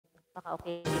Baka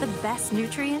okay. The best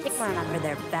nutrients Tikman na for natin.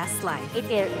 their best life. 8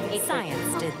 Science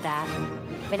did that.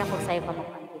 Binakog sa'yo pa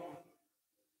mukha.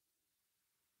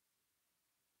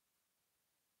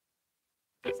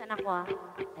 Saan ako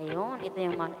Ayun, ito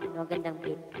yung magandang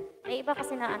beat. May iba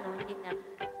kasi na hindi na.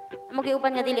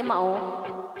 Magiuban nga dili mao.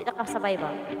 Di ta kasabay ba?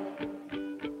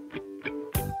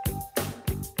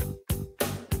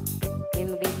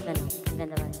 Yung beat na ang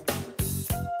ganda ba?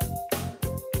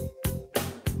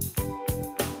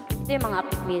 Ito yung mga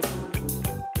upbeat music.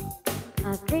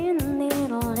 I've been a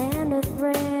needle and a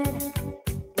thread,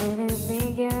 living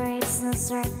figure eights and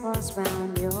circles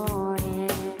round your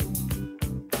head.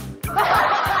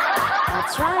 I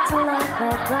try to laugh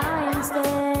but cry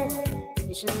instead.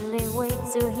 Usually wait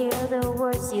to hear the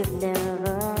words you've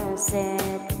never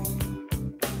said.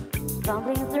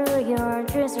 Fumbling through your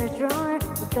dresser drawer,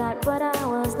 forgot what I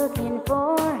was looking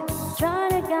for.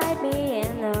 Try to guide me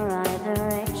in the right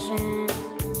direction.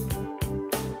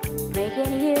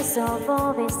 Making use of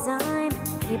all this time,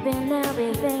 keeping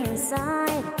everything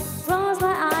inside. Close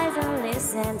my eyes and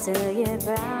listen to you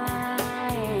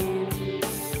crying.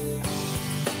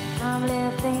 I'm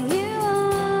lifting you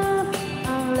up,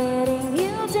 I'm letting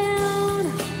you down.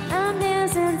 I'm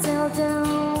dancing till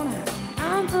dawn,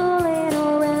 I'm fooling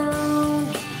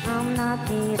around. I'm not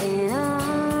giving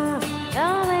up,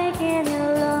 I'm making you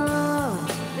love.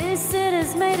 This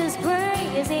city's made us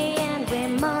crazy and we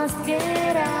must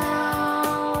get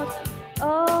out.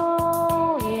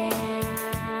 Oh yeah.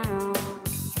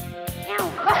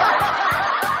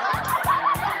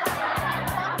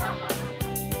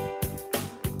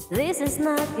 This is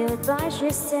not goodbye,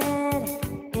 she said.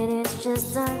 It is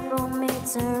just time for me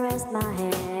to rest my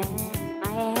head.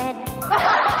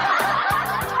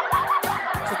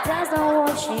 She does not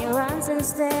walk, she runs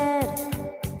instead.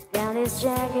 Down this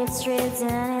jagged street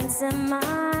and into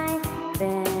my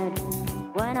bed.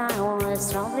 When I was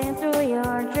stumbling through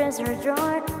your dresser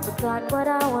drawer, forgot what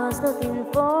I was looking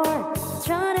for.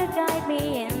 Trying to guide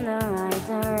me in the right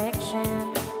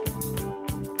direction.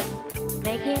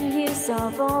 Making use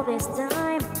of all this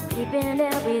time, keeping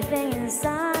everything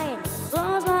inside.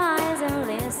 Close my eyes and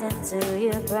listen to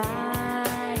you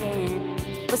crying.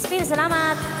 Puspin,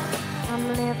 salamat! I'm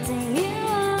lifting you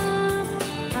up,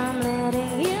 I'm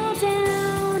letting you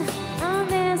down. I'm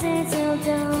dancing till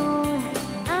dawn,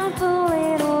 I'm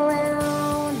fooling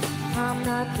around. I'm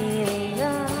not giving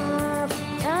up,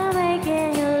 I'm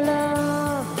making you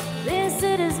love. This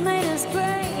city's made us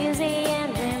crazy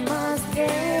and we must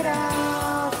get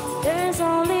out. There's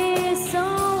only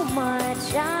so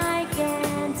much I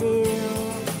can do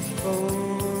for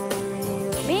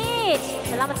you. Mitch!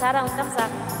 Salamat Sarah,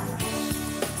 kamsak.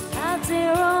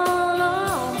 After all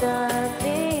of the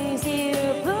things you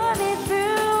put me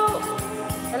through.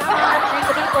 Salamat, thank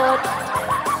you, Dipot.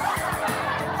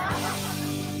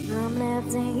 I'm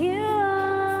lifting you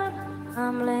up,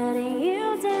 I'm letting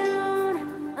you down.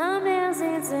 I'm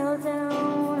dancing till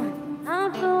dawn,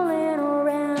 I'm fooling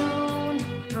around.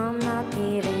 I'm not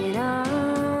giving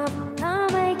up, I'm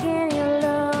making you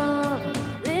love.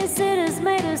 This city's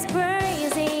made us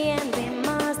crazy and we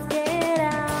must get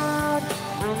out.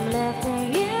 I'm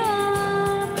lifting you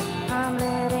up, I'm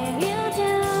letting you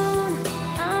down.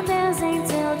 I'm dancing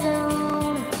till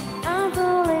dawn, I'm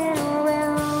fooling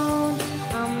around.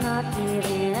 I'm not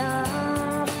giving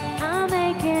up, I'm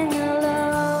making you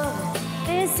love.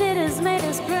 This city's made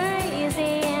us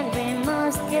crazy and we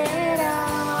must get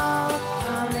out.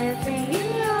 I'm lifting you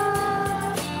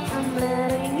up, I'm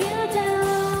letting you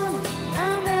down.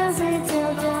 I'm dancing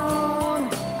till dawn,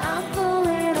 I'm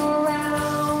fooling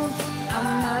around.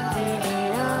 I'm not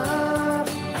giving up,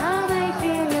 I'm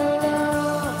making you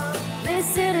love. This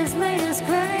city's made us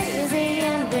crazy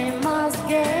and we must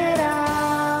get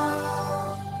out.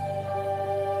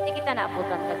 Hindi kita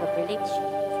naabutan taga-village.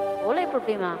 Walay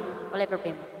problema, walay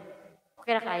problema.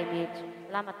 Okay na ka, Image.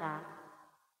 Salamat ha.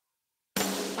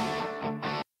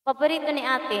 Paborito ni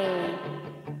ate,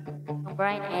 ang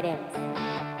Brian Adams.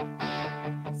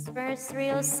 His first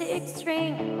real six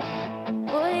string,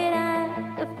 put it at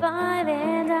the 5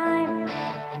 and dime.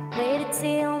 Played it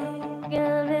till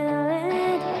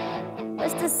it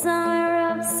was the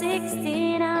summer of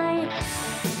 '69.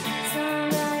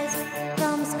 Some guys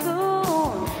from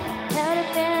school had a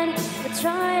band, but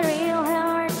tried real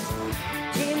hard.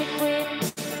 Jimmy quit,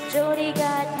 Jody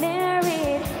got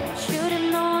married. Should have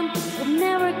known we'd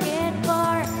never get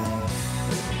far.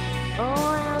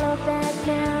 Oh, I look back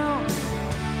now.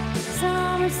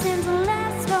 Summer seems to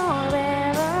last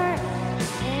forever.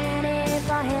 And if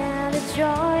I had a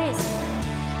choice,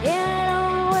 yeah, I'd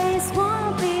always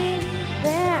want to be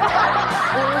there.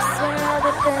 Those were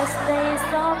the best days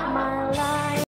of my life.